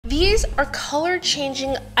These are color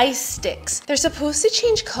changing ice sticks. They're supposed to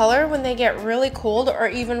change color when they get really cold or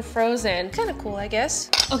even frozen. Kind of cool, I guess.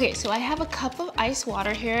 Okay, so I have a cup of ice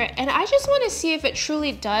water here, and I just want to see if it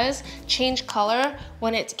truly does change color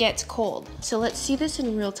when it gets cold. So let's see this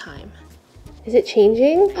in real time. Is it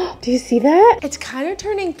changing? Do you see that? It's kind of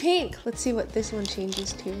turning pink. Let's see what this one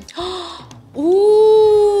changes to.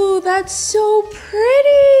 Ooh, that's so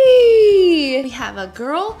pretty. We have a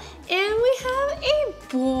girl and we have a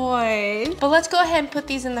boy. But let's go ahead and put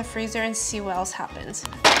these in the freezer and see what else happens.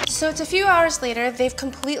 So it's a few hours later. They've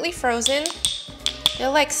completely frozen. They're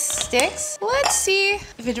like sticks. Let's see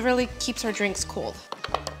if it really keeps our drinks cold.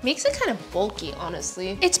 Makes it kind of bulky,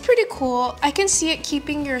 honestly. It's pretty cool. I can see it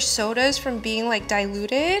keeping your sodas from being like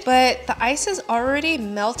diluted, but the ice is already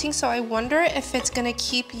melting, so I wonder if it's gonna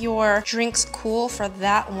keep your drinks cool for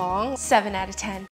that long. 7 out of 10.